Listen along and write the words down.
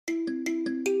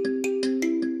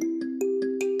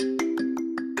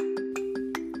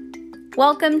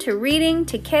Welcome to Reading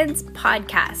to Kids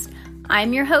podcast.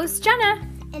 I'm your host, Jenna.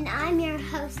 And I'm your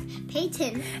host,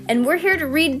 Peyton. And we're here to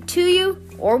read to you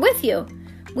or with you.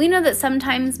 We know that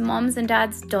sometimes moms and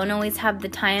dads don't always have the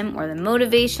time or the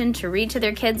motivation to read to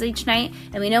their kids each night,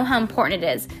 and we know how important it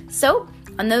is. So,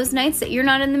 on those nights that you're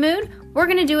not in the mood, we're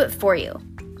going to do it for you.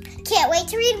 Can't wait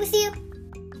to read with you.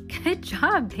 Good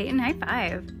job, Peyton. High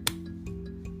five.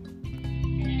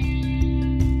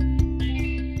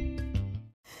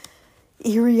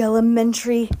 Erie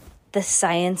Elementary. The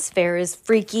science fair is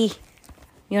freaky.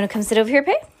 You want to come sit over here,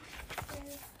 Pey?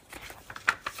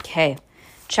 Okay.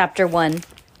 Chapter 1.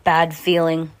 Bad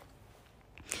Feeling.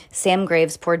 Sam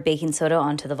Graves poured baking soda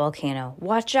onto the volcano.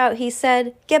 "Watch out," he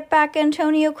said. "Get back,"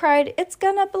 Antonio cried. "It's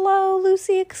gonna blow,"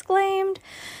 Lucy exclaimed.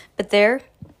 But there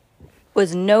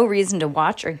was no reason to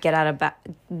watch or get out of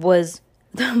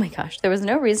there was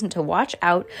no reason to watch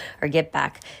out or get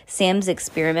back. Sam's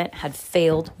experiment had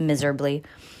failed miserably.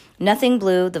 Nothing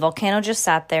blew. The volcano just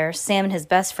sat there. Sam and his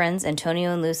best friends,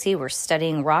 Antonio and Lucy, were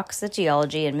studying rocks at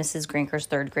geology in Mrs. Grinker's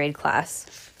third grade class.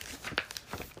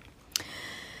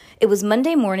 It was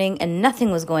Monday morning, and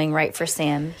nothing was going right for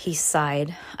Sam. He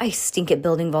sighed. "I stink at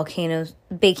building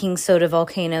baking soda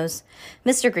volcanoes."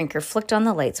 Mr. Grinker flicked on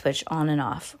the light switch on and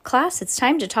off. "Class, it's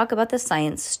time to talk about the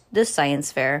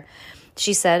science fair,"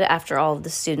 she said after all of the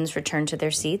students returned to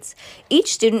their seats.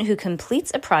 "Each student who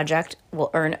completes a project will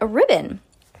earn a ribbon.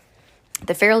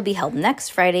 The fair will be held next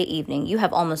Friday evening. You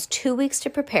have almost 2 weeks to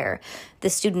prepare." The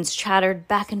students chattered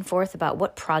back and forth about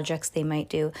what projects they might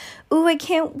do. "Ooh, I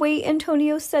can't wait,"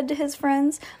 Antonio said to his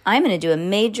friends. I'm going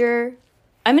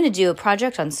to do a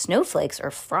project on snowflakes or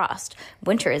frost.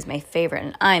 Winter is my favorite,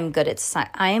 and I am good at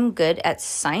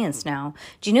science now."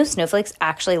 Do you know snowflakes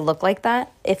actually look like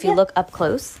that if you look up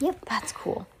close? Yep. That's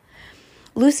cool.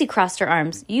 Lucy crossed her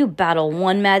arms. "You battle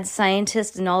one mad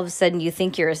scientist, and all of a sudden you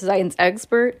think you're a science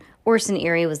expert?" Orson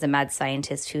Erie was the mad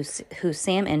scientist who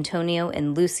Sam, Antonio,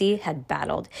 and Lucy had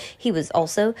battled. He was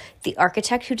also the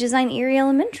architect who designed Erie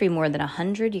Elementary more than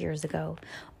 100 years ago.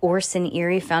 Orson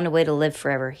Erie found a way to live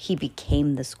forever. He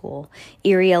became the school.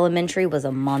 Erie Elementary was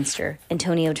a monster.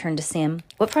 Antonio turned to Sam.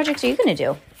 "What project are you going to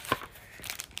do?"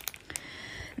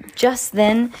 Just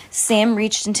then, Sam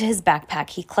reached into his backpack.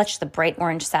 He clutched the bright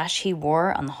orange sash he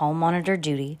wore on the hall monitor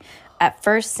duty. At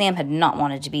first, Sam had not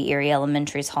wanted to be Erie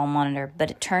Elementary's hall monitor, but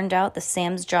it turned out that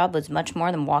Sam's job was much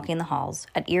more than walking the halls.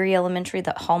 At Erie Elementary,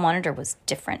 the hall monitor was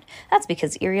different. That's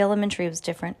because Erie Elementary was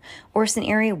different. Orson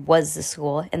Erie was the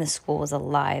school, and the school was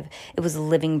alive. It was a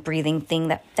living, breathing thing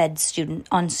that fed students.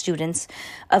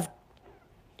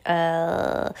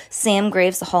 Sam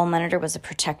Graves, the hall monitor, was a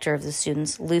protector of the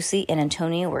students. Lucy and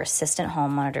Antonio were assistant hall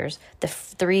monitors. The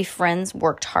three friends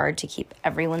worked hard to keep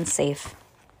everyone safe.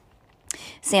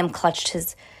 Sam clutched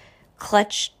his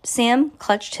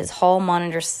hall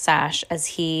monitor sash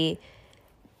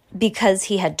because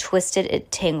he had twisted a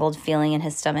tangled feeling in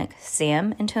his stomach.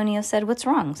 "Sam," Antonio said. "What's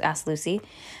wrong?" asked Lucy.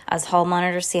 As hall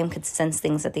monitor, Sam could sense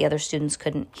things that the other students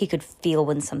couldn't. He could feel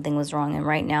when something was wrong, and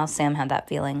right now Sam had that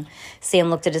feeling. Sam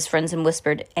looked at his friends and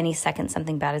whispered, "Any second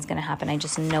something bad is going to happen. I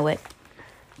just know it."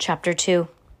 Chapter 2.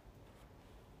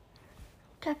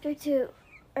 Chapter 2.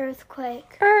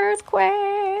 Earthquake.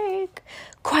 "Earthquake!"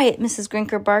 "Quiet," Mrs.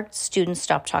 Grinker barked. Students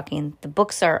stopped talking. "The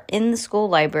books are in the school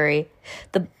library.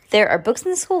 There are books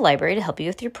in the school library to help you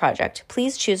with your project.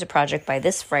 Please choose a project by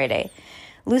this Friday."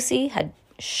 Lucy's hand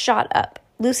shot up.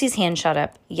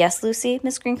 "Yes, Lucy?"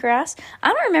 Miss Grinker asked. "I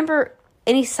don't remember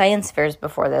any science fairs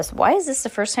before this. Why is this the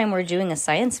first time we're doing a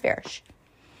science fair?"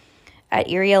 "At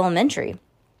Erie Elementary."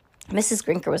 Mrs.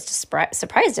 Grinker was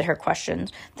surprised at her question.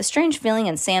 The strange feeling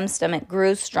in Sam's stomach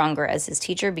grew stronger as his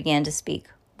teacher began to speak.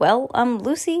 "Well,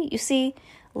 Lucy, you see,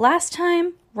 last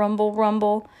time," rumble,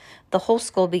 rumble. The whole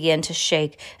school began to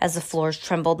shake as the floors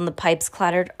trembled and the pipes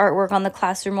clattered. Artwork on the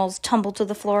classroom walls tumbled to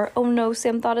the floor. "Oh no,"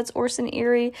 Sam thought, "it's Orson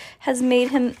Erie.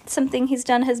 Something he's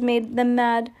done has made them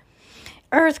mad."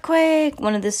 "Earthquake!"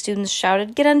 one of the students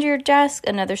shouted. "Get under your desk,"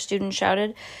 another student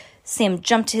shouted. Sam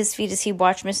jumped to his feet as he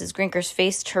watched Mrs. Grinker's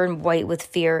face turn white with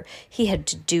fear. He had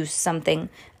to do something.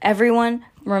 "Everyone,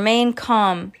 remain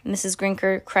calm," Mrs.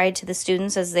 Grinker cried to the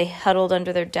students as they huddled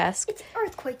under their desk. "It's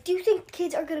earthquake. Do you think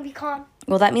kids are going to be calm?"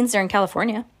 Well, that means they're in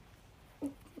California.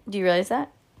 Do you realize that?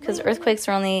 Because earthquakes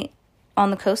are only on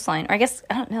the coastline. Or I guess,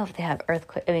 I don't know if they have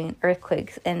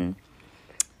earthquakes in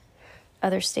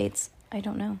other states. I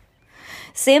don't know.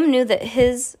 Sam knew that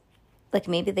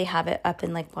maybe they have it up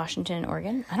in Washington and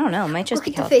Oregon. I don't know. It might just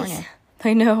be California.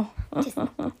 I know.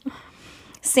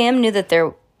 Sam knew that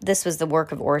this was the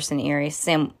work of Orson Erie.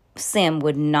 Sam Sam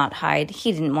would not hide.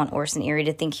 He didn't want Orson Erie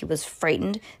to think he was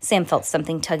frightened. Sam felt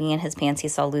something tugging at his pants. He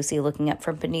saw Lucy looking up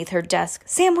from beneath her desk.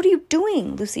 "Sam, what are you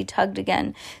doing?" Lucy tugged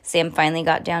again. Sam finally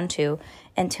got down too.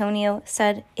 Antonio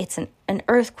said, "It's an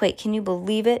earthquake. Can you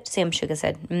believe it?" Sam shook his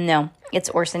head. "No, it's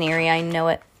Orson Erie. I know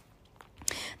it."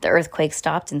 The earthquake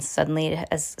stopped, and suddenly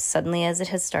as it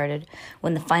had started.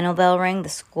 When the final bell rang, the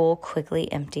school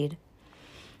quickly emptied.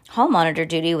 Hall monitor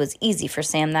duty was easy for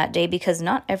Sam that day because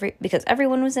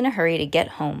everyone was in a hurry to get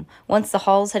home. Once the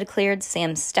halls had cleared,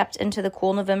 Sam stepped into the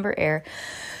cool November air.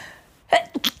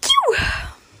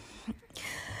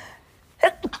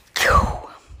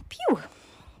 Phew.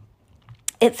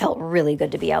 It felt really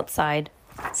good to be outside.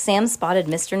 Sam spotted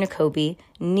Mr. Nakobe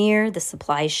near the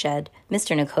supply shed.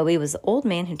 Mr. Nakobe was the old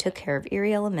man who took care of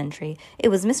Erie Elementary. It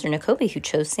was Mr. Nakobe who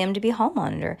chose Sam to be hall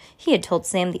monitor. He had told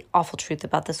Sam the awful truth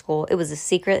about the school. It was a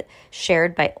secret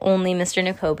shared by only Mr.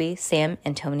 Nakobe, Sam,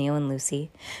 Antonio, and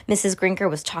Lucy. Mrs. Grinker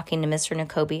was talking to Mr.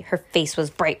 Nakobe. Her face was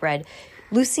bright red.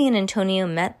 Lucy and Antonio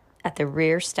met at the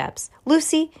rear steps.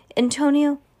 "Lucy,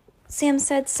 Antonio," Sam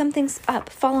said, "something's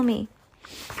up. Follow me."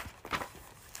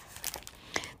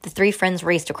 The three friends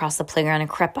raced across the playground and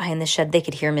crept behind the shed. They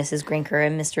could hear Mrs. Grinker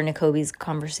and Mr. Nakobe's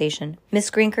conversation. "Miss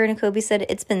Grinker," Nakobe said,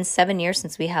 "it's been 7 years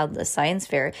since we held the science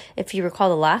fair. If you recall,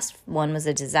 the last one was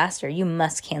a disaster. You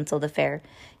must cancel the fair."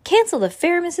 "Cancel the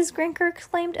fair?" Mrs. Grinker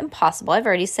exclaimed. "Impossible. I've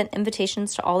already sent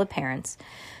invitations to all the parents."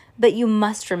 "But you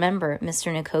must remember,"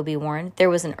 Mr. Nakobe warned, "there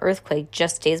was an earthquake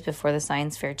just days before the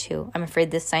science fair, too. I'm afraid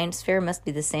this science fair must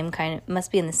be in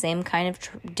the same kind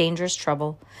of dangerous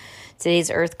trouble."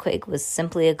 "Today's earthquake was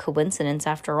simply a coincidence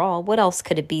after all. What else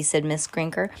could it be?" said Miss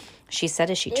Grinker. She said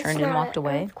as she turned and walked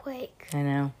away. Earthquake. I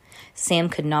know. Sam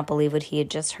could not believe what he had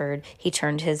just heard. He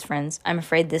turned to his friends. "I'm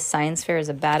afraid this science fair is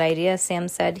a bad idea," Sam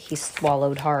said. He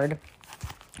swallowed hard.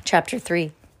 Chapter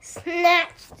 3.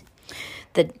 Snatched.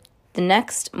 The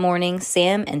next morning,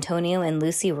 Sam, Antonio, and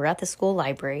Lucy were at the school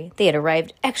library. They had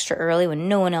arrived extra early when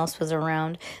no one else was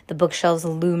around. The bookshelves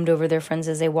loomed over their friends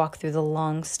as they walked through the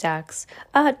long stacks.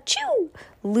 "Achoo!"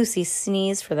 Lucy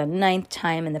sneezed for the 9th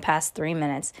time in the past 3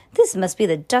 minutes. "This must be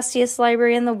the dustiest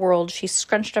library in the world." She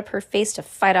scrunched up her face to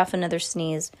fight off another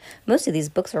sneeze. "Most of these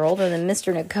books are older than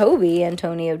Mr. Nakobe,"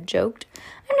 Antonio joked.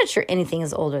 "I'm not sure anything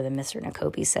is older than Mr.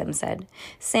 Nakobe," Sam said.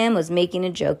 Sam was making a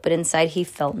joke, but inside he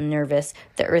felt nervous.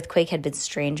 The earthquake had been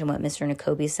strange, and what Mr.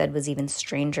 Nakobe said was even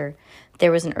stranger.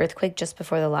 There was an earthquake just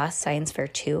before the last science fair,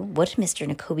 too. What did Mr.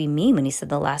 Nakobe mean when he said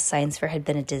the last science fair had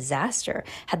been a disaster?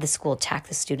 Had the school attacked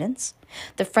the students?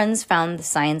 The friends found the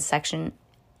science section.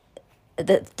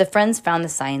 The friends found the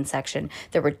science section.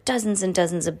 There were dozens and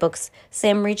dozens of books.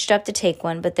 Sam reached up to take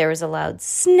one, but there was a loud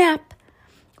snap.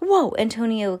 "Whoa,"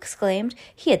 Antonio exclaimed.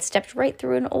 He had stepped right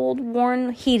through an old,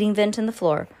 worn heating vent in the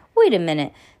floor. "Wait a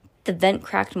minute." The vent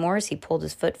cracked more as he pulled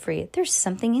his foot free. "There's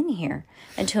something in here."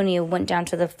 Antonio went down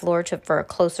to the floor for a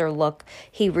closer look.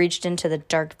 He reached into the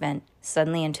dark vent.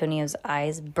 Suddenly, Antonio's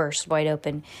eyes burst wide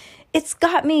open. "It's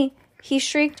got me!" he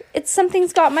shrieked.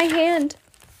 "Something's got my hand."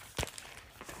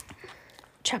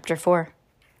 Chapter 4.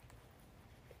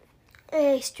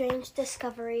 A strange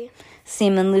discovery.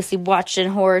 Sam and Lucy watched in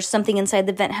horror. Something inside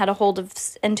the vent had a hold of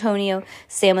Antonio.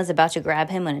 Sam was about to grab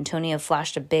him when Antonio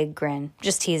flashed a big grin.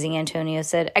 "Just teasing," Antonio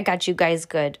said. "I got you guys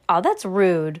good." "Oh, that's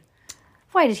rude."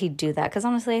 Why did he do that? Because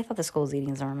honestly, I thought the school was eating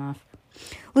his arm off.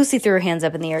 Lucy threw her hands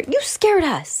up in the air. "You scared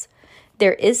us."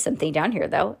 "There is something down here,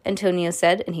 though," Antonio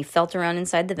said, and he felt around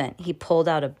inside the vent. He pulled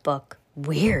out a book.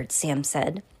 "Weird," Sam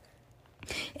said.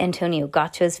 Antonio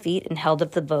got to his feet and held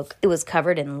up the book. It was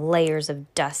covered in layers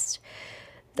of dust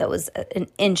that was an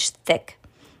inch thick.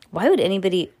 Why would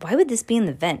this be in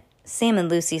the vent? Sam and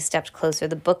Lucy stepped closer.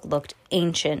 The book looked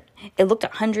ancient. It looked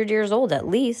 100 years old at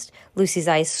least. Lucy's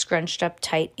eyes scrunched up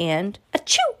tight and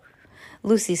achoo!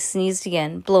 Lucy sneezed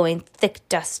again, blowing thick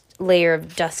layer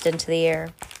of dust into the air.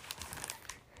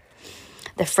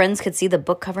 The friends could see the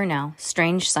book cover now.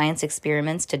 Strange science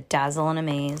experiments to dazzle and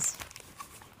amaze.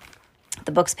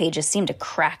 The book's pages seemed to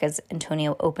crack as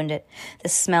Antonio opened it. The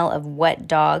smell of wet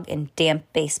dog and damp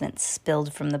basement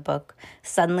spilled from the book.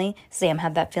 Suddenly, Sam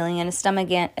had that feeling in his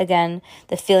stomach again,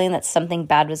 the feeling that something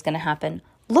bad was going to happen.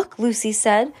 "Look," Lucy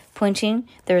said, pointing.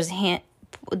 There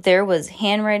was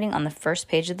handwriting on the first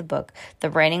page of the book. The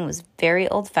writing was very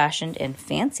old-fashioned and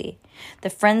fancy.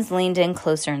 The friends leaned in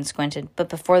closer and squinted, but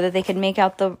before that they could make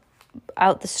out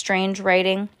the strange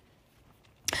writing.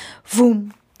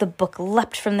 Vroom! The book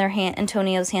leapt from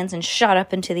Antonio's hands and shot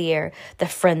up into the air. The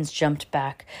friends jumped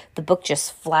back. The book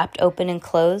just flapped open and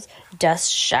closed.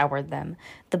 Dust showered them.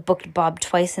 The book bobbed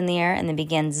twice in the air and then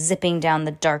began zipping down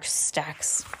the dark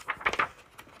stacks.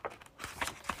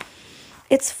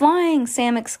 "It's flying,"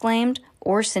 Sam exclaimed.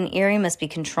 Orson Erie must be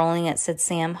controlling it, said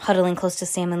Sam, huddling close to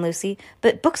Sam and Lucy.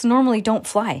 But books normally don't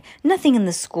fly. Nothing in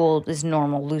the school is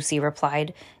normal, Lucy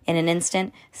replied. In an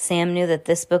instant, Sam knew that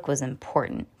this book was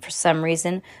important. For some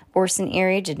reason, Orson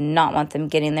Erie did not want them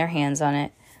getting their hands on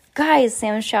it. Guys,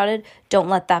 Sam shouted, don't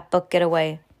let that book get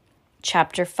away.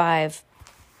 Chapter 5.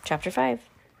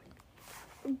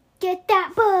 Get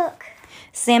that book.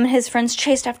 Sam and his friends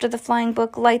chased after the flying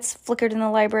book. Lights flickered in the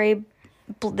library.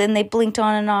 Then they blinked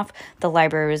on and off. The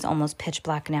library was almost pitch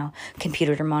black now.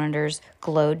 Computer monitors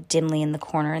glowed dimly in the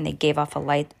corner, and they gave off a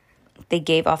light. They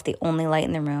gave off the only light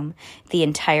in the room. The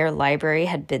entire library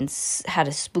had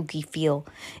a spooky feel.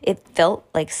 It felt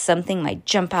like something might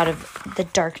jump out of the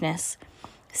darkness.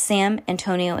 Sam,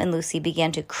 Antonio, and Lucy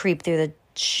began to creep through the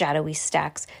shadowy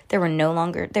stacks. They were no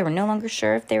longer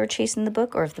sure if they were chasing the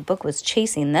book or if the book was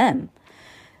chasing them.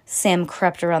 Sam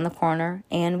crept around the corner,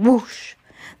 and whoosh!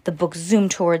 The book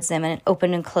zoomed towards them, and it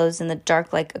opened and closed in the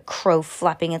dark like a crow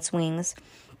flapping its wings.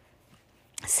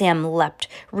 Sam leapt,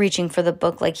 reaching for the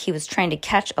book like he was trying to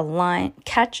catch a line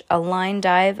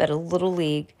dive at a little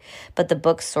league. But the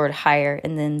book soared higher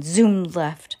and then zoomed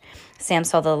left. Sam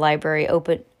saw the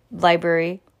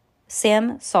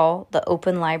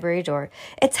open library door.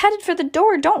 It's headed for the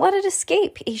door. Don't let it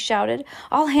escape, he shouted.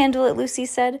 I'll handle it, Lucy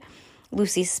said.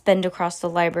 Lucy sped across the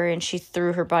library, and she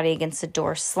threw her body against the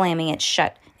door, slamming it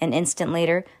shut. An instant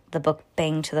later, the book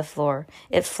banged to the floor.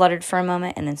 It fluttered for a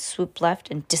moment and then swooped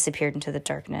left and disappeared into the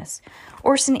darkness.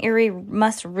 Orson Erie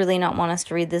must really not want us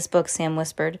to read this book, Sam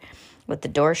whispered. With the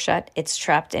door shut, it's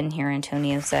trapped in here,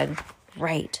 Antonio said.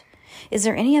 Right. Is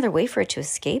there any other way for it to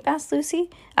escape? Asked Lucy.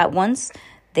 At once,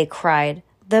 they cried,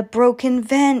 The broken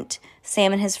vent!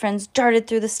 Sam and his friends darted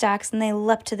through the stacks, and they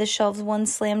leapt to the shelves. One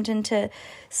slammed into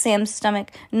Sam's stomach,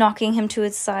 knocking him to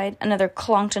his side. Another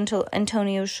clonked into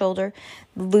Antonio's shoulder.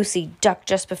 Lucy ducked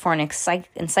just before an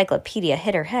encyclopedia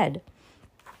hit her head.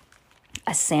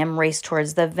 As Sam raced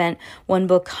towards the vent, one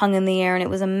book hung in the air, and it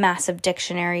was a massive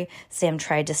dictionary. Sam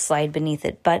tried to slide beneath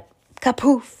it, but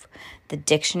kapoof! The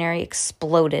dictionary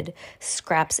exploded.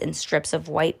 Scraps and strips of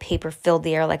white paper filled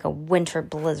the air like a winter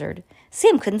blizzard.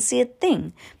 Sam couldn't see a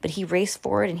thing, but he raced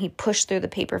forward and he pushed through the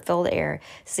paper-filled air.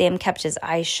 Sam kept his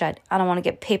eyes shut. I don't want to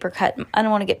get paper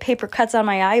cuts on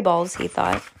my eyeballs, he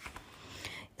thought.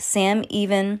 Sam,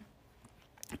 even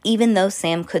though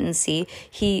Sam couldn't see,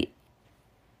 he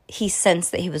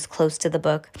sensed that he was close to the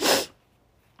book.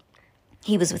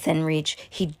 He was within reach.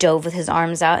 He dove with his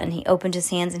arms out, and he opened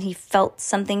his hands, and he felt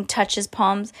something touch his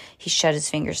palms. He shut his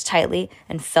fingers tightly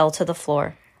and fell to the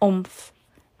floor. Oomph.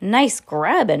 Nice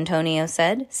grab, Antonio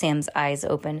said. Sam's eyes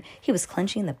opened. He was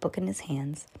clenching the book in his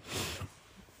hands.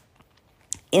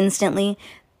 Instantly,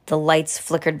 the lights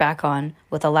flickered back on.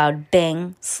 With a loud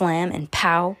bang, slam, and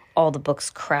pow, all the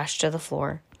books crashed to the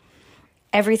floor.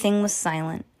 Everything was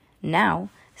silent. Now,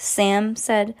 Sam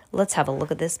said, let's have a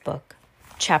look at this book.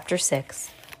 Chapter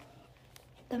 6.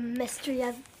 The mystery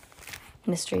of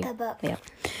the book. Yeah.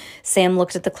 Sam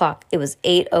looked at the clock. It was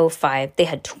 8:05. They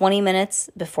had 20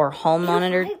 minutes before hall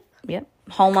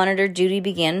monitor duty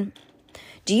began.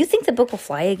 Do you think the book will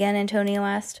fly again? Antonio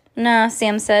asked. Nah,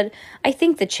 Sam said. I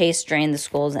think the chase drained the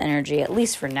school's energy, at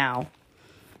least for now.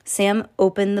 Sam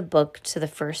opened the book to the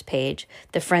first page.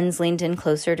 The friends leaned in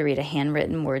closer to read a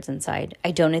handwritten words inside. I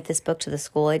donate this book to the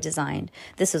school I designed.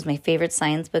 This was my favorite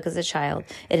science book as a child.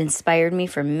 It inspired me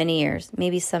for many years.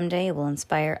 Maybe someday it will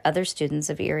inspire other students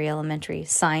of Erie Elementary.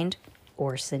 Signed,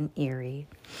 Orson Erie.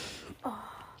 Oh.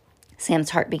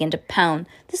 Sam's heart began to pound.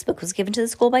 This book was given to the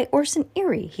school by Orson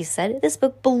Erie, he said. This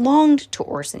book belonged to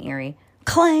Orson Erie.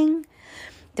 Clang!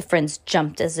 The friends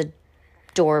jumped as the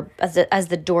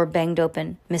door banged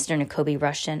open. Mr. Nakobe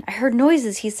rushed in. I heard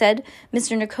noises, he said.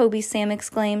 Mr. Nakobe, Sam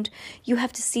exclaimed. You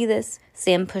have to see this.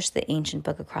 Sam pushed the ancient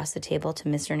book across the table to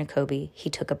Mr. Nakobe. He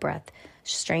took a breath.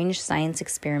 Strange science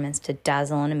experiments to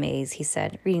dazzle and amaze, he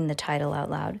said, reading the title out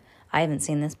loud. I haven't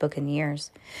seen this book in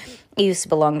years. It used to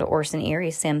belong to Orson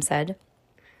Erie, Sam said.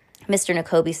 Mr.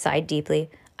 Nakobe sighed deeply.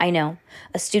 I know.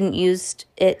 A student used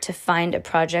it to find a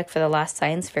project for the last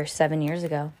science fair 7 years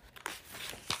ago.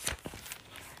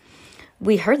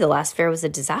 We heard the last fair was a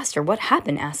disaster. What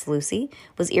happened? Asked Lucy.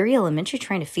 Was Erie Elementary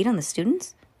trying to feed on the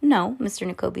students? No,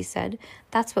 Mr. Nakobe said.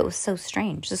 That's what was so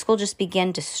strange. The school just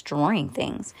began destroying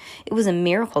things. It was a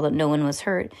miracle that no one was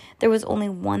hurt. There was only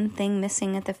one thing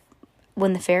missing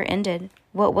when the fair ended.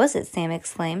 What was it? Sam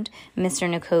exclaimed. Mr.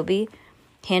 Nakobe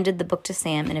handed the book to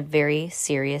Sam in a very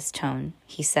serious tone.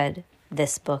 He said,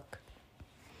 This book.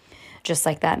 Just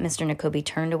like that, Mr. Nakobe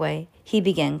turned away. He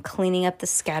began cleaning up the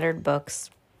scattered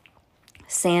books.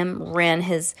 Sam ran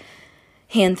his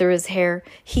hand through his hair.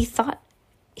 He thought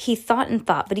He thought and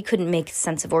thought, but he couldn't make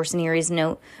sense of Orson Erie's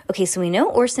note. Okay, so we know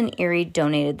Orson Erie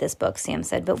donated this book, Sam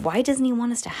said, but why doesn't he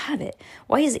want us to have it?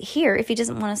 Why is it here if he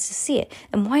doesn't want us to see it?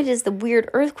 And why did the weird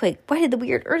earthquake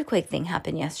thing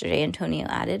happen yesterday? Antonio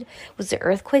added. Was the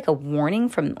earthquake a warning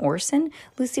from Orson?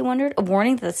 Lucy wondered. A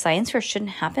warning that the science fair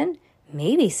shouldn't happen?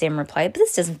 Maybe, Sam replied, but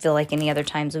this doesn't feel like any other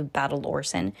times we've battled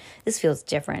Orson. This feels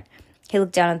different. He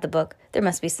looked down at the book. There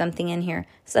must be something in here,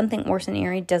 something Orson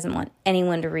Erie doesn't want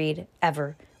anyone to read,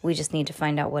 ever. We just need to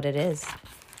find out what it is.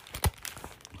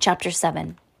 Chapter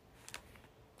 7.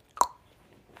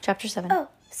 Oh,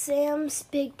 Sam's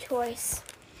big choice.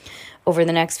 Over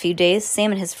the next few days,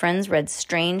 Sam and his friends read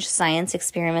strange science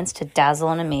experiments to dazzle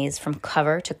and amaze from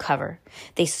cover to cover.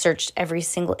 They searched every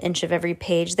single inch of every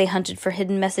page. They hunted for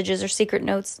hidden messages or secret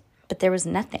notes, but there was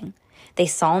nothing. They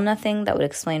saw nothing that would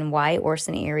explain why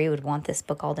Orson Erie would want this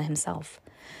book all to himself.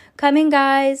 "Coming,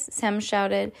 guys," Sam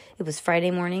shouted. It was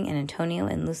Friday morning, and Antonio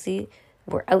and Lucy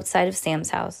were outside of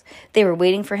Sam's house. They were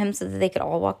waiting for him so that they could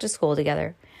all walk to school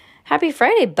together. "Happy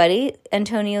Friday, buddy,"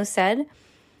 Antonio said.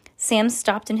 Sam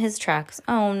stopped in his tracks.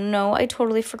 "Oh, no, I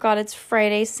totally forgot it's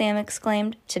Friday," Sam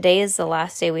exclaimed. "Today is the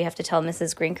last day we have to tell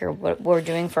Mrs. Grinker what we're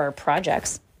doing for our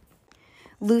projects."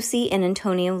 Lucy and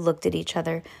Antonio looked at each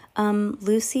other.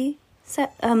 Lucy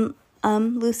said,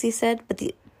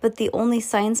 but the only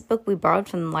science book we borrowed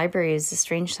from the library is the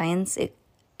strange science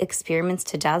experiments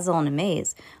to dazzle and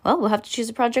amaze. "Well, we'll have to choose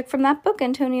a project from that book,"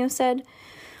 Antonio said.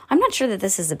 "I'm not sure that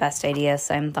this is the best idea,"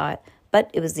 Sam thought, but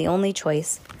it was the only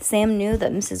choice. Sam knew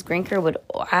that Mrs. Grinker would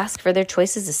ask for their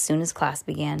choices as soon as class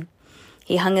began.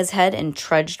 He hung his head and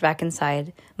trudged back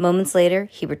inside. Moments later,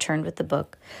 he returned with the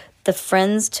book. The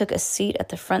friends took a seat at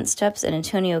the front steps, and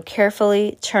Antonio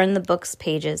carefully turned the book's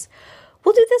pages.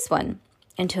 "We'll do this one,"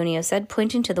 Antonio said,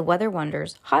 pointing to the weather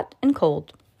wonders, hot and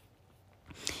cold.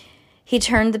 He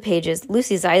turned the pages.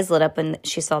 Lucy's eyes lit up when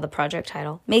she saw the project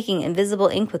title, "Making Invisible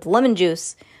Ink with Lemon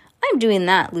Juice." "I'm doing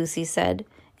that," Lucy said.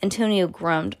 Antonio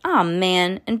groaned. "Aw,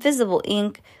 man, invisible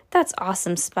ink. That's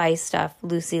awesome spy stuff,"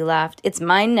 Lucy laughed. "It's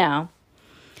mine now."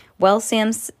 Well,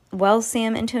 Sam,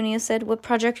 Antonio said, "What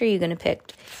project are you going to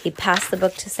pick?" He passed the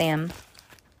book to Sam.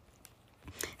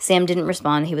 Sam didn't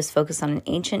respond. He was focused on the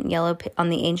ancient yellow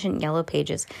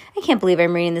pages. "I can't believe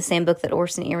I'm reading the same book that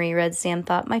Orson Erie read," Sam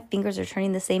thought. "My fingers are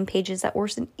turning the same pages that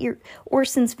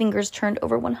Orson's fingers turned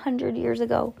over 100 years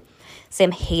ago."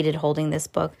 Sam hated holding this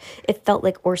book. It felt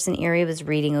like Orson Erie was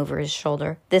reading over his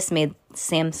shoulder. This made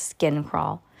Sam's skin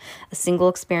crawl. A single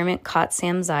experiment caught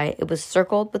Sam's eye. It was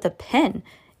circled with a pen,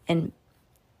 and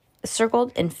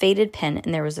faded pen,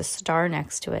 and there was a star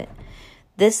next to it.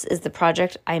 "This is the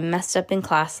project I messed up in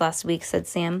class last week," said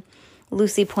Sam.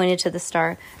 Lucy pointed to the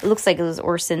star. It looks like it was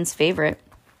Orson's favorite.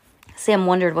 Sam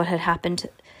wondered what had happened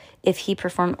if he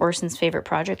performed Orson's favorite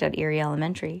project at Erie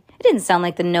Elementary. It didn't sound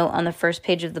like the note on the first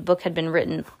page of the book had been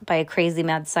written by a crazy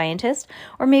mad scientist,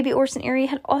 or maybe Orson Erie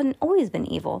had always been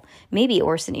evil. Maybe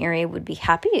Orson Erie would be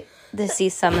happy to see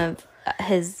someone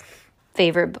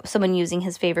using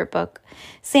his favorite book.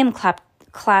 Sam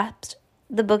clapped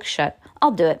the book shut.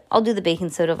 "I'll do it. I'll do the baking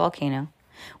soda volcano."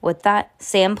 With that,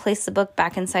 Sam placed the book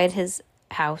back inside his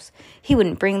house. He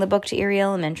wouldn't bring the book to Erie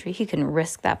Elementary. He couldn't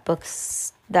risk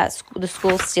the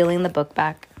school stealing the book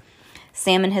back.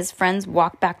 Sam and his friends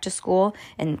walked back to school,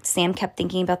 and Sam kept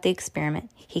thinking about the experiment.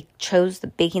 He chose the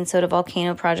baking soda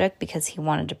volcano project because he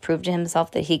wanted to prove to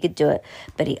himself that he could do it,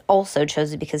 but he also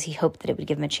chose it because he hoped that it would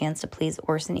give him a chance to please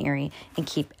Orson Erie and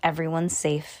keep everyone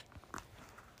safe.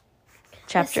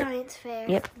 The science fair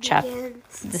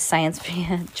begins. The science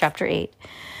fair, Chapter 8.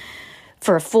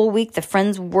 For a full week, the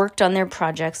friends worked on their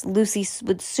projects. Lucy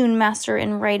would soon master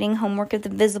in writing homework with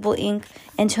invisible ink.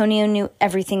 Antonio knew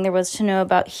everything there was to know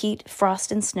about heat,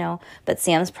 frost, and snow, but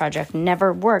Sam's project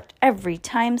never worked. Every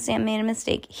time Sam made a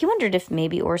mistake, he wondered if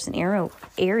maybe Orson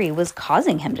Erie was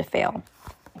causing him to fail.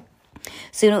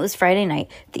 Soon it was Friday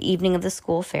night, the evening of the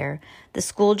school fair. The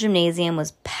school gymnasium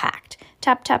was packed.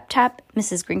 Tap, tap, tap.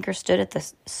 Mrs. Grinker stood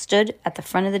at the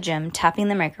front of the gym, tapping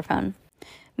the microphone.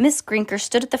 Miss Grinker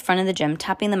stood at the front of the gym,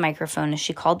 tapping the microphone as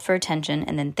she called for attention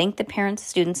and then thanked the parents,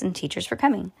 students, and teachers for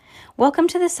coming. "Welcome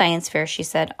to the science fair," she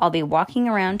said. "I'll be walking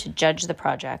around to judge the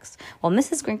projects." While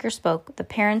Mrs. Grinker spoke, the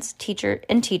parents,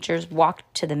 teachers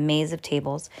walked to the maze of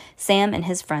tables. Sam and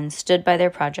his friends stood by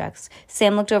their projects.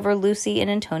 Sam looked over Lucy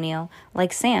and Antonio.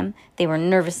 Like Sam, they were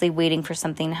nervously waiting for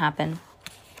something to happen.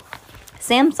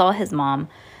 Sam saw his mom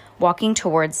walking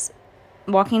towards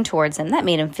him. That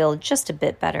made him feel just a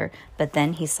bit better, but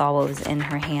then he saw what was in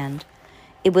her hand.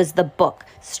 It was the book,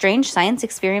 Strange Science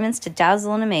Experiments to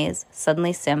Dazzle and Amaze.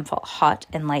 Suddenly, Sam felt hot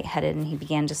and lightheaded, and he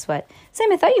began to sweat.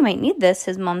 "Sam, I thought you might need this,"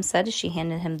 his mom said as she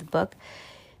handed him the book.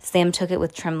 Sam took it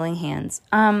with trembling hands.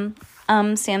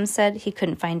 Sam said. He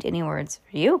couldn't find any words.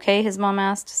 Are you okay? His mom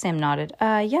asked. Sam nodded.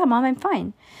 Yeah, Mom, I'm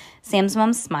fine. Sam's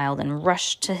mom smiled and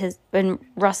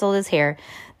rustled his hair.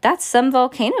 That's some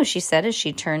volcano, she said as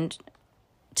she turned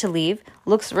to leave.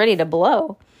 Looks ready to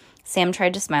blow. Sam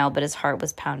tried to smile, but his heart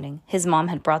was pounding. His mom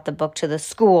had brought the book to the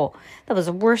school. That was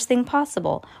the worst thing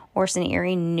possible. Orson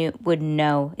Erie would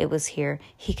know it was here.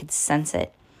 He could sense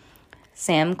it.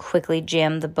 Sam quickly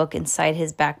jammed the book inside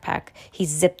his backpack. He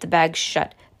zipped the bag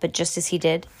shut, but just as he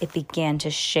did, it began to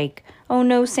shake. Oh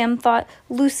no, Sam thought.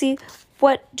 Lucy,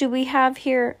 what do we have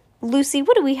here? Lucy,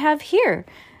 what do we have here?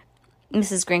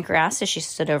 Mrs. Grinker asked as she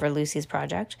stood over Lucy's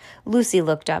project. Lucy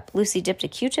looked up. Lucy dipped a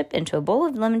Q-tip into a bowl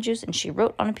of lemon juice, and she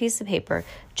wrote on a piece of paper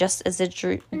just as the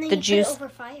juice... Put it over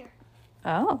fire.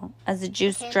 Oh, as the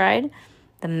juice dried,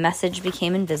 the message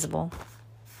became invisible.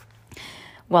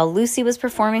 While Lucy was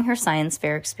performing her science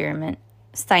fair experiment,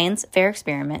 Sam's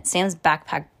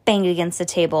backpack banged against the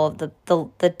table of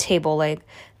the table leg.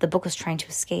 The book was trying to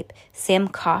escape. Sam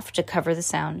coughed to cover the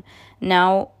sound.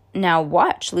 Now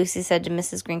watch, Lucy said to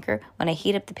Mrs. Grinker. When I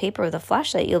heat up the paper with a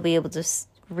flashlight, you'll be able to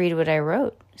read what I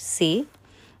wrote. See?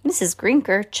 Mrs.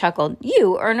 Grinker chuckled.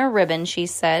 You earn a ribbon, she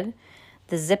said.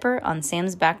 The zipper on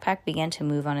Sam's backpack began to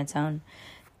move on its own.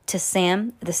 To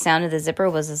Sam, the sound of the zipper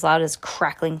was as loud as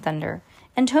crackling thunder.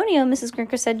 Antonio, Mrs.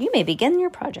 Grinker said, you may begin your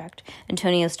project.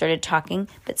 Antonio started talking,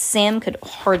 but Sam could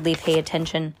hardly pay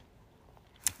attention.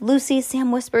 Lucy,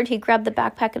 Sam whispered. He grabbed the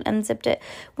backpack and unzipped it.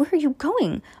 Where are you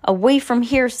going? Away from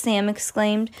here, Sam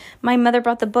exclaimed. My mother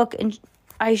brought the book and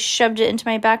I shoved it into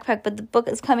my backpack, but the book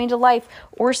is coming to life.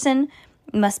 Orson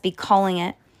must be calling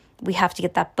it. We have to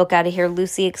get that book out of here,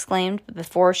 Lucy exclaimed. But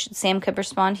before Sam could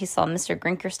respond, he saw Mr.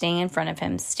 Grinker standing in front of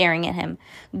him, staring at him.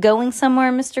 Going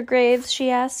somewhere, Mr. Graves? She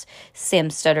asked.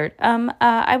 Sam stuttered.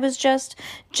 I was just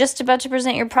about to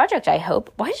present your project, I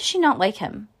hope. Why does she not like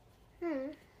him?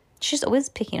 She's always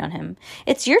picking on him.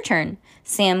 It's your turn.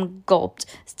 Sam gulped,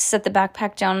 set the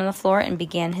backpack down on the floor, and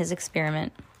began his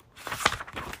experiment.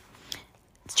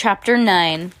 Chapter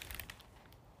 9.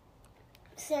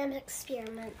 Sam's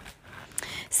experiment.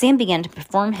 Sam began to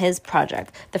perform his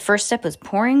project. The first step was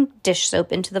pouring dish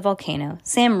soap into the volcano.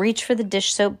 Sam reached for the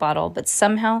dish soap bottle, but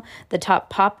somehow the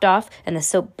top popped off and the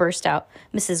soap burst out.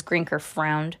 Mrs. Grinker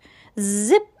frowned.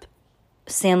 Zip!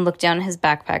 Sam looked down at his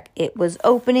backpack. It was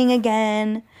opening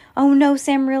again. Oh no,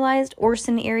 Sam realized.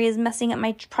 Orson Erie is messing up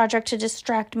my project to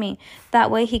distract me.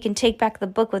 That way he can take back the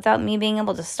book without me being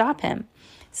able to stop him.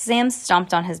 Sam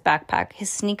stomped on his backpack. His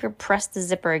sneaker pressed the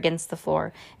zipper against the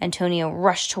floor. Antonio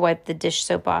rushed to wipe the dish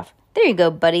soap off. There you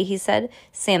go, buddy, he said.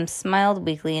 Sam smiled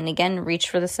weakly and again reached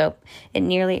for the soap. It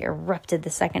nearly erupted the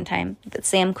second time, but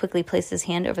Sam quickly placed his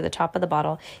hand over the top of the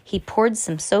bottle. He poured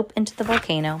some soap into the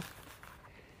volcano.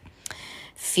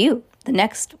 Phew! The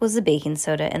next was the baking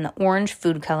soda and the orange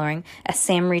food coloring. As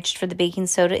Sam reached for the baking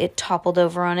soda, it toppled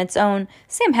over on its own.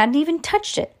 Sam hadn't even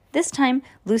touched it. This time,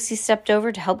 Lucy stepped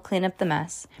over to help clean up the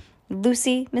mess.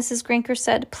 Lucy, Mrs. Grinker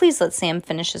said, please let Sam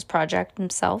finish his project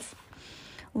himself.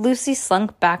 Lucy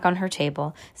slunk back on her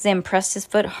table. Sam pressed his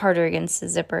foot harder against the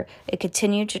zipper. It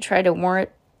continued to try to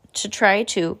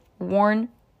worm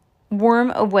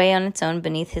away on its own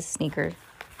beneath his sneaker.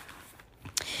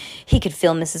 He could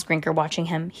feel Mrs. Grinker watching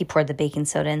him. He poured the baking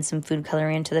soda and some food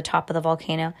coloring into the top of the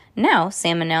volcano. Now,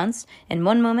 Sam announced, in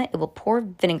one moment it will pour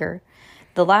vinegar.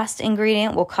 The last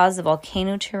ingredient will cause the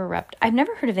volcano to erupt. I've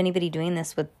never heard of anybody doing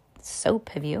this with soap,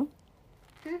 have you?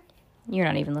 You're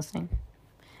not even listening.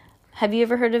 Have you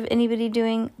ever heard of anybody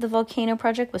doing the volcano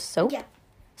project with soap? Yeah.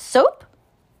 Soap?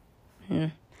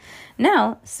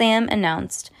 Now, Sam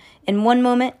announced, in one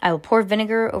moment, I will pour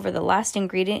vinegar over the last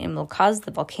ingredient and will cause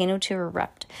the volcano to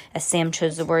erupt. As Sam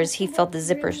chose the words, he felt the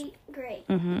zippers. Really great.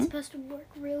 It's supposed to work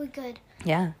really good.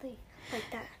 Yeah. Like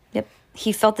that. Yep.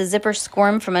 He felt the zipper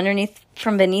squirm from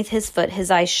beneath his foot.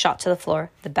 His eyes shot to the floor.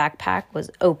 The backpack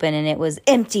was open and it was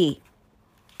empty.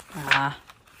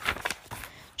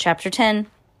 Chapter 10.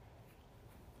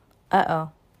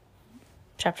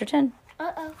 Chapter 10.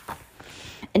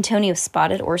 Antonio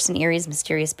spotted Orson Erie's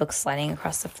mysterious book sliding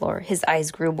across the floor. His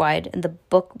eyes grew wide, and the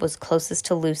book was closest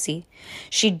to Lucy.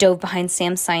 She dove behind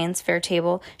Sam's science fair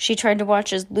table. She tried to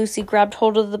watch as Lucy grabbed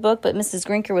hold of the book, but Mrs.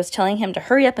 Grinker was telling him to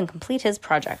hurry up and complete his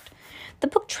project. The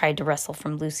book tried to wrestle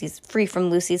free from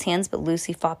Lucy's hands, but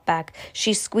Lucy fought back.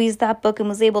 She squeezed that book and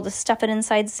was able to stuff it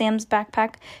inside Sam's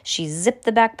backpack. She zipped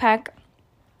the backpack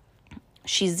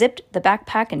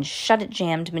and shut it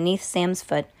jammed beneath Sam's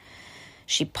foot.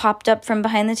 She popped up from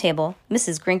behind the table.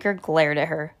 Mrs. Grinker glared at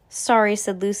her. Sorry,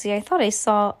 said Lucy. I thought I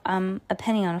saw, a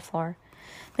penny on the floor.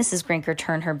 Mrs. Grinker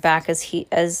turned her back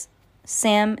as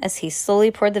Sam as he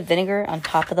slowly poured the vinegar on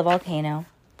top of the volcano.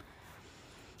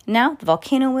 Now the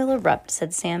volcano will erupt,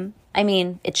 said Sam. I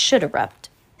mean, it should erupt.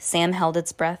 Sam held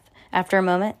its breath. After a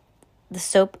moment, the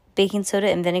soap, baking soda,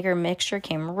 and vinegar mixture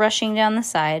came rushing down the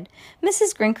side.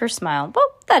 Mrs. Grinker smiled. Well,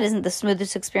 that isn't the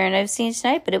smoothest experiment I've seen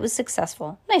tonight, but it was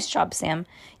successful. Nice job, Sam.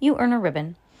 You earn a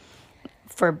ribbon.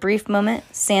 For a brief moment,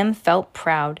 Sam felt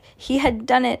proud. He had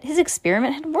done it. His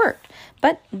experiment had worked.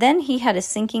 But then he had a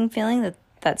sinking feeling that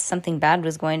something bad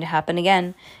was going to happen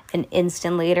again. An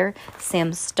instant later,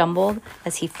 Sam stumbled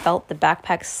as he felt the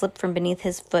backpack slip from beneath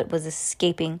his foot was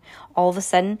escaping. All of a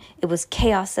sudden, it was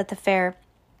chaos at the fair.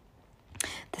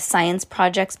 The science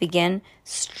projects began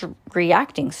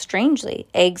reacting strangely.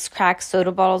 Eggs cracked,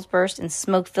 soda bottles burst, and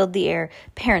smoke filled the air.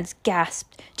 Parents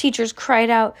gasped. Teachers cried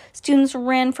out. Students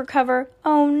ran for cover.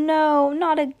 Oh no,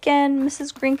 not again,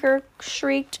 Mrs. Grinker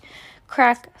shrieked.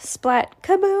 Crack, splat,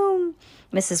 kaboom!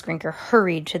 Mrs. Grinker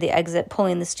hurried to the exit,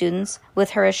 pulling the students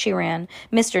with her as she ran.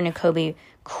 Mr. Nakobe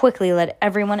quickly led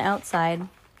everyone outside.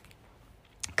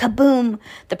 Kaboom!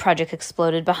 The project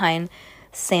exploded behind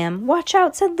Sam. Watch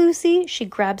out, said Lucy. She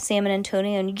grabbed Sam and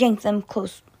Antonio and yanked them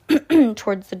close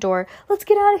towards the door. Let's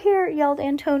get out of here, yelled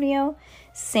Antonio.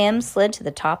 Sam slid to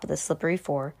the top of the slippery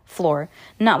floor.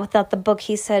 Not without the book,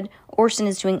 he said. Orson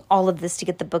is doing all of this to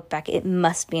get the book back. It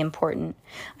must be important.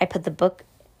 I put the book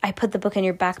in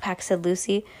your backpack, said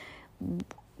Lucy.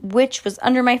 Which was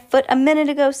under my foot a minute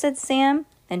ago, said Sam.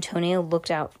 Antonio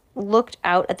looked out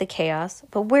at the chaos.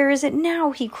 But where is it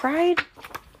now? He cried.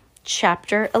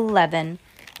 Chapter 11.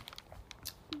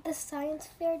 The science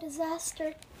fair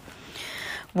disaster.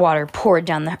 Water poured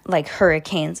down like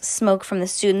hurricanes. Smoke from the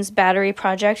students' battery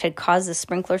project had caused the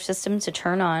sprinkler system to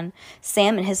turn on.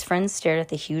 Sam and his friends stared at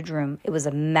the huge room. It was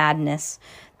a madness.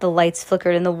 The lights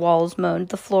flickered and the walls moaned.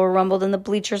 The floor rumbled and the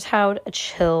bleachers howled. A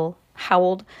chill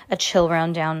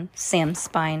ran down Sam's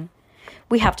spine.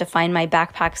 We have to find my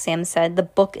backpack, Sam said. The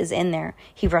book is in there.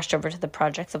 He rushed over to the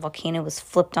project. The volcano was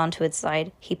flipped onto its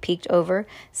side. He peeked over.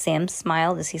 Sam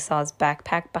smiled as he saw his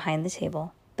backpack behind the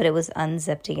table, but it was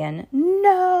unzipped again.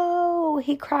 No,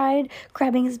 he cried,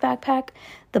 grabbing his backpack.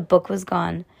 The book was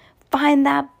gone. Find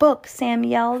that book, Sam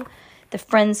yelled. The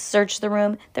friends searched the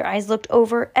room. Their eyes looked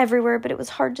everywhere, but it was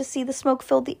hard to see. The smoke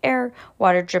filled the air.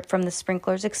 Water dripped from the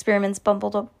sprinklers. Experiments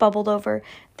bubbled over.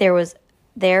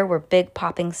 There were big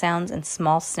popping sounds and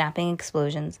small snapping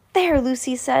explosions. There,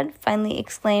 Lucy said, finally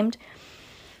exclaimed.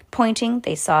 Pointing,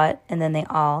 they saw it, and then they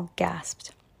all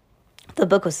gasped. The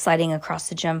book was sliding across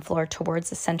the gym floor towards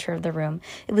the center of the room.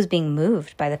 It was being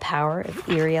moved by the power of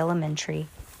Erie Elementary.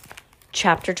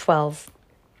 Chapter 12.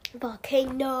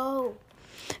 Volcano.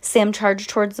 Sam charged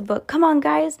towards the book. Come on,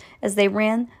 guys. As they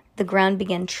ran, the ground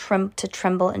began to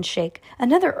tremble and shake.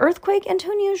 Another earthquake,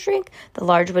 Antonio shrieked. The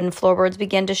large wooden floorboards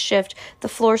began to shift. The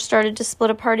floor started to split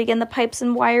apart again. The pipes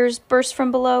and wires burst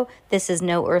from below. This is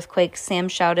no earthquake, Sam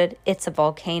shouted. It's a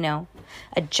volcano.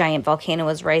 A giant volcano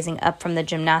was rising up from the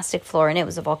gymnastic floor, and it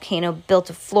was a volcano built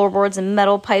of floorboards and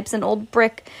metal pipes and old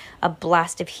brick. A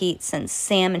blast of heat sent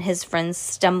Sam and his friends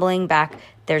stumbling back.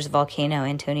 There's a volcano,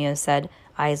 Antonio said,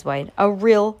 eyes wide. A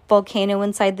real volcano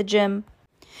inside the gym.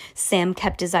 Sam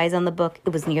kept his eyes on the book.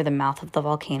 It was near the mouth of the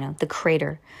volcano, the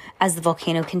crater. As the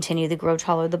volcano continued to grow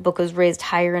taller, the book was raised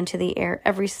higher into the air.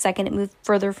 Every second it moved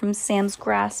further from Sam's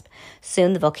grasp.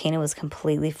 Soon the volcano was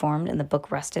completely formed, and the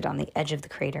book rested on the edge of the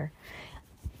crater.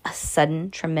 A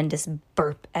sudden, tremendous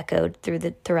burp echoed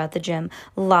throughout the gym.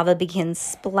 Lava began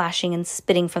splashing and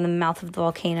spitting from the mouth of the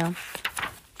volcano.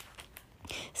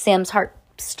 Sam's heart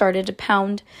started to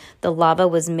pound. The lava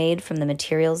was made from the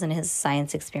materials in his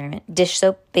science experiment: dish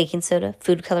soap, baking soda,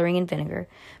 food coloring, and vinegar.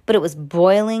 But it was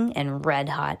boiling and red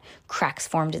hot. Cracks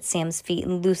formed at Sam's feet,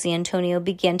 and Lucy and Antonio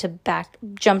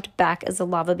jumped back as the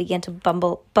lava began to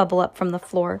bubble up from the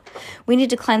floor. We need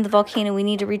to climb the volcano. We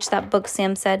need to reach that book,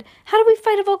 Sam said. How do we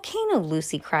fight a volcano?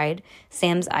 Lucy cried.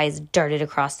 Sam's eyes darted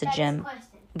across the gym.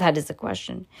 That is a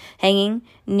question. Hanging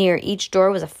near each door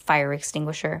was a fire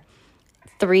extinguisher.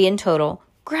 3 in total.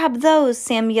 Grab those,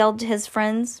 Sam yelled to his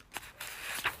friends.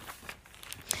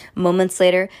 Moments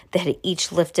later, they had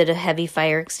each lifted a heavy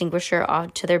fire extinguisher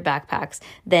onto their backpacks.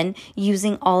 Then,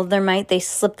 using all of their might, they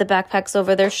slipped the backpacks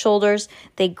over their shoulders.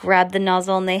 They grabbed the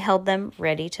nozzle and they held them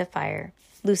ready to fire.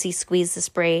 Lucy squeezed the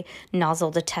spray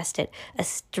nozzle to test it. A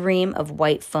stream of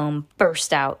white foam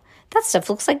burst out. That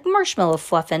stuff looks like marshmallow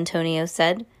fluff, Antonio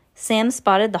said. Sam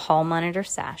spotted the hall monitor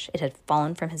sash. It had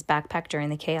fallen from his backpack during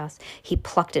the chaos. He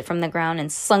plucked it from the ground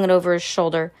and slung it over his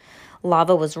shoulder.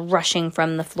 Lava was rushing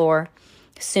from the floor.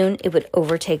 Soon it would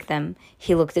overtake them.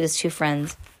 He looked at his 2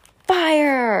 friends.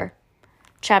 Fire!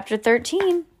 Chapter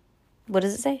 13. What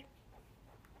does it say?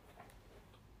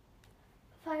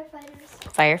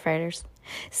 Firefighters.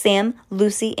 Sam,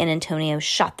 Lucy, and Antonio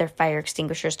shot their fire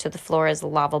extinguishers to the floor as the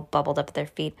lava bubbled up at their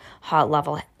feet. Hot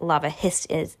lava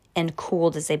hissed and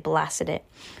cooled as they blasted it.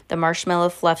 The marshmallow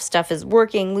fluff stuff is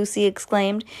working, Lucy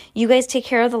exclaimed. You guys take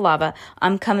care of the lava.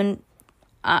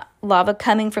 Lava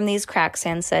coming from these cracks,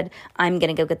 Sam said. I'm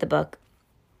going to go get the book.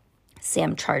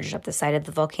 Sam charged up the side of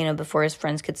the volcano before his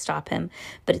friends could stop him,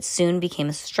 but it soon became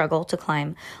a struggle to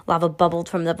climb. Lava bubbled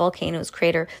from the volcano's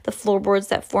crater. The floorboards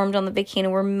that formed on the volcano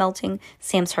were melting.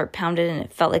 Sam's heart pounded, and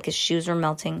it felt like his shoes were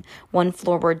melting. One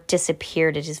floorboard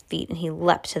disappeared at his feet, and he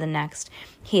leapt to the next.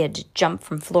 He had to jump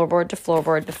from floorboard to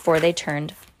floorboard before they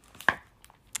turned.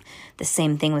 The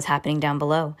same thing was happening down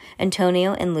below.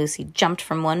 Antonio and Lucy jumped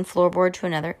from one floorboard to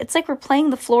another. It's like we're playing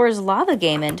the floor is lava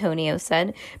game, Antonio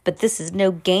said. But this is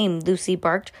no game, Lucy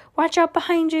barked. Watch out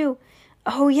behind you.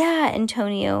 Oh, yeah,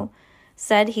 Antonio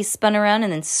said. He spun around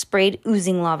and then sprayed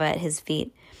oozing lava at his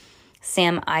feet.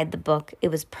 Sam eyed the book. It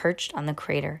was perched on the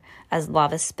crater. As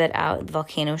lava spit out, the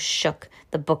volcano shook.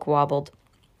 The book wobbled.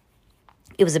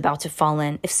 It was about to fall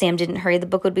in. If Sam didn't hurry, the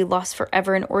book would be lost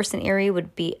forever, and Orson Erie was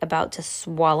about to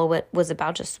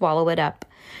swallow it up.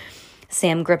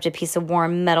 Sam gripped a piece of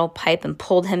warm metal pipe and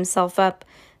pulled himself up.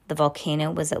 The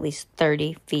volcano was at least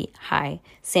 30 feet high.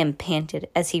 Sam panted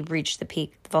as he reached the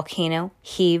peak. The volcano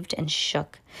heaved and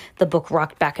shook. The book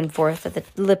rocked back and forth at the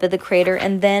lip of the crater,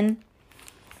 and then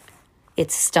it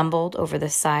stumbled over the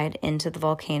side into the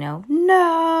volcano.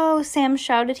 No, Sam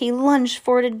shouted. He lunged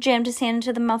forward and jammed his hand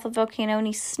into the mouth of the volcano, and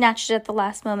he snatched it at the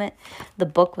last moment. The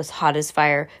book was hot as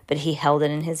fire, but he held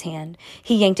it in his hand.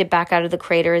 He yanked it back out of the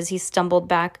crater as he stumbled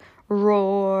back.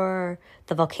 Roar!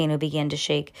 The volcano began to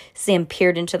shake. Sam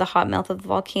peered into the hot mouth of the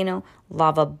volcano,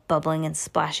 lava bubbling and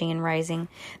splashing and rising.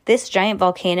 This giant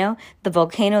volcano, the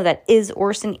volcano that is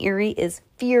Orson Erie, is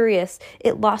furious.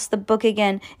 It lost the book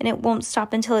again, and it won't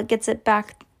stop until it gets it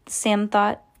back, Sam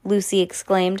thought. Lucy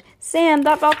exclaimed, Sam,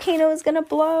 that volcano is going to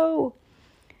blow.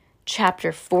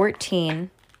 Chapter 14.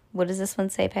 What does this one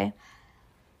say, Pay?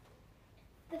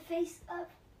 The face of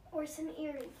Orson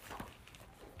Erie.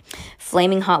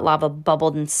 Flaming hot lava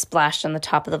bubbled and splashed on the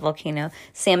top of the volcano.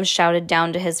 Sam shouted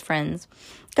down to his friends,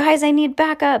 Guys, I need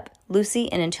backup.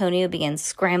 Lucy and Antonio began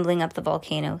scrambling up the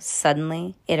volcano.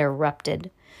 Suddenly, it erupted.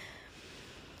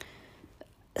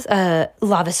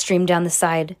 Lava streamed down the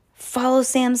side. Follow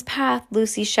Sam's path,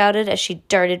 Lucy shouted as she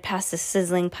darted past the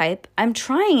sizzling pipe. I'm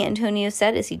trying, Antonio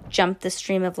said as he jumped the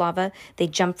stream of lava. They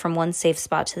jumped from one safe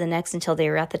spot to the next until they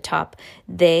were at the top.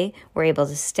 They were able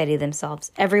to steady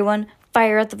themselves. Everyone,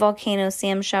 fire at the volcano,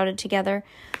 Sam shouted together.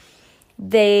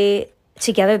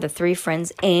 Together, the three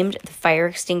friends aimed the fire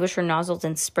extinguisher nozzles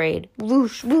and sprayed.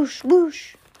 Whoosh, whoosh,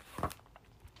 whoosh.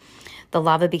 The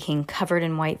lava became covered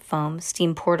in white foam.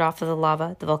 Steam poured off of the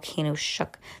lava. The volcano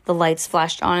shook. The lights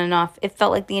flashed on and off. It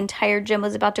felt like the entire gym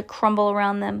was about to crumble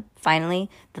around them. Finally,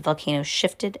 the volcano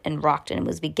shifted and rocked, and it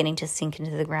was beginning to sink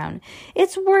into the ground.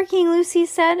 It's working, Lucy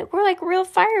said. We're like real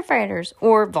firefighters.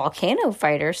 Or volcano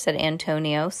fighters, said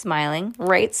Antonio, smiling.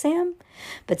 Right, Sam?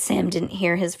 But Sam didn't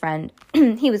hear his friend.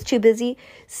 He was too busy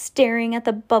staring at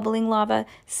the bubbling lava.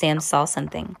 Sam saw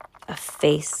something. A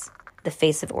face. The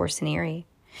face of Orson Erie.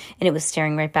 And it was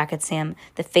staring right back at Sam.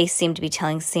 The face seemed to be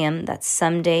telling Sam that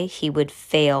someday he would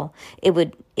fail. It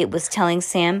was telling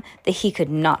Sam that he could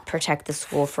not protect the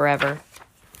school forever.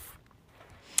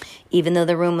 Even though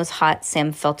the room was hot,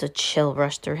 Sam felt a chill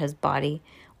rush through his body.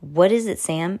 What is it,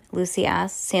 Sam? Lucy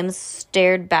asked. Sam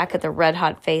stared back at the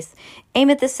red-hot face. Aim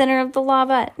at the center of the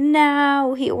lava.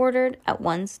 Now, he ordered. At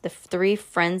once, the three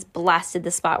friends blasted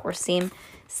the spot where Sam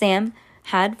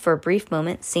had, for a brief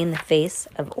moment, seen the face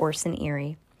of Orson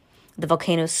Erie. The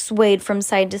volcano swayed from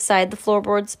side to side. The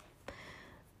floorboards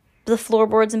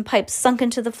and pipes sunk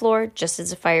into the floor. Just as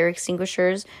the fire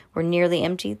extinguishers were nearly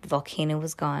empty, the volcano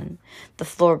was gone. The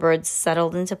floorboards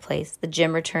settled into place. The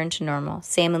gym returned to normal.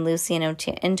 Sam and Lucy and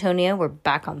Antonio were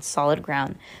back on solid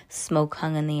ground. Smoke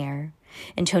hung in the air.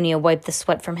 Antonio wiped the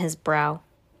sweat from his brow.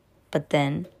 But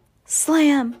then,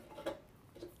 slam!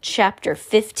 Chapter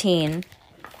 15.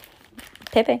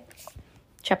 Pepe.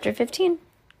 Chapter 15.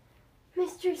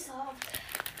 Mystery solved.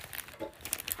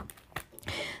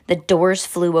 The doors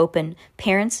flew open.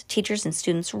 Parents, teachers, and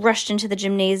students rushed into the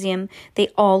gymnasium. They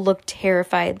all looked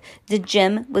terrified. The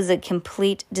gym was a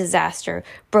complete disaster.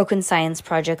 Broken science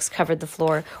projects covered the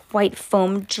floor. White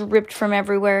foam dripped from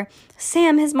everywhere.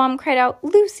 Sam, his mom cried out.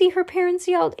 Lucy, her parents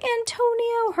yelled.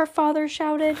 Antonio, her father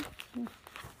shouted.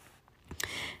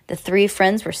 The three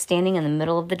friends were standing in the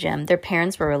middle of the gym. Their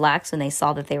parents were relaxed when they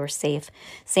saw that they were safe.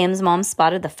 Sam's mom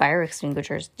spotted the fire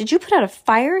extinguishers. Did you put out a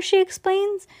fire? She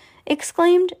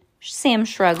exclaimed. Sam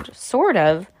shrugged. Sort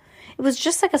of. It was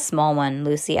just like a small one,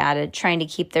 Lucy added, trying to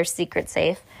keep their secret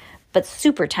safe. But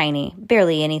super tiny,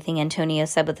 barely anything, Antonio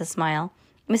said with a smile.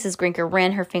 Mrs. Grinker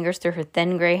ran her fingers through her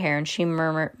thin gray hair, and she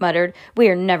muttered, "We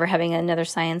are never having another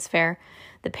science fair."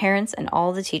 The parents and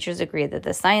all the teachers agreed that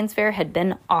the science fair had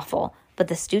been awful, but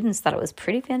the students thought it was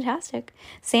pretty fantastic.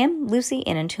 Sam, Lucy,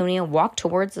 and Antonio walked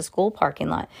towards the school parking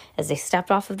lot. As they stepped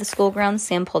off of the school grounds,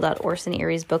 Sam pulled out Orson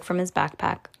Erie's book from his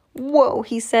backpack. "Whoa,"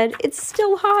 he said, "it's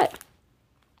still hot."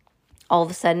 All of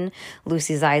a sudden,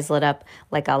 Lucy's eyes lit up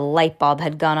like a light bulb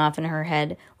had gone off in her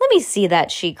head. "Let me see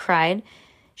that," she cried.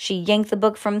 She yanked the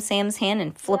book from Sam's hand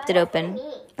and flipped it open.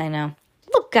 I know.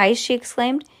 "Look, guys," she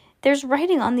exclaimed. "There's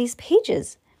writing on these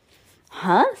pages."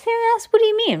 "Huh?" Sam asked. "What do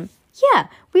you mean?" "Yeah,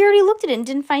 we already looked at it and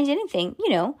didn't find anything. You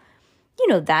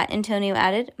know that," Antonio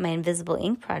added. "My invisible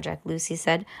ink project," Lucy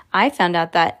said. I found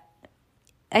that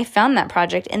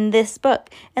project in this book.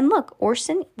 And look,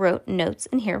 Orson wrote notes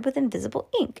in here with invisible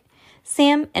ink.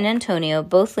 Sam and Antonio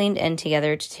both leaned in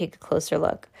together to take a closer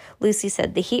look. Lucy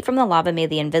said, "The heat from the lava made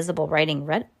the invisible writing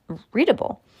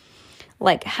readable,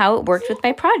 like how it worked with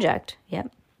my project."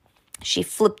 Yep. She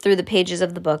flipped through the pages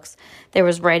of the books. There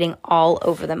was writing all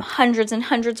over them, hundreds and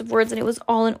hundreds of words, and it was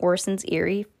all in Orson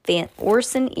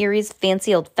Erie's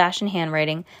fancy old-fashioned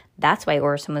handwriting. "That's why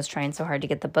Orson was trying so hard to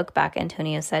get the book back,"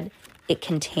 Antonio said. "It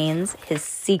contains his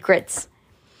secrets."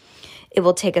 "It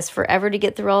will take us forever to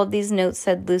get through all of these notes,"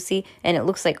 said Lucy, "and it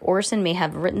looks like Orson may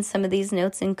have written some of these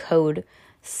notes in code."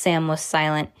 Sam was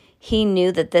silent. He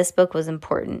knew that this book was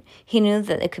important. He knew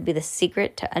that it could be the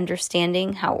secret to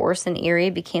understanding how Orson Erie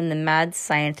became the mad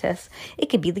scientist. It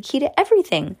could be the key to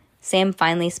everything. Sam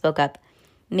finally spoke up.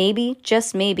 "Maybe,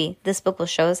 just maybe, this book will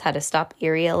show us how to stop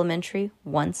Erie Elementary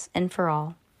once and for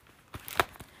all."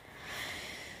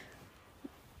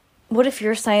 What if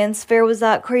your science fair was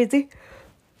that crazy?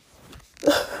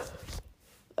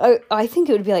 I think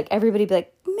it would be like, everybody be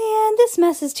like, "Man, this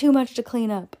mess is too much to clean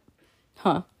up."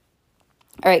 Huh.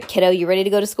 All right, kiddo, you ready to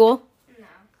go to school?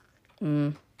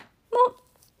 No. Well,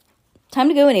 time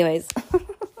to go anyways.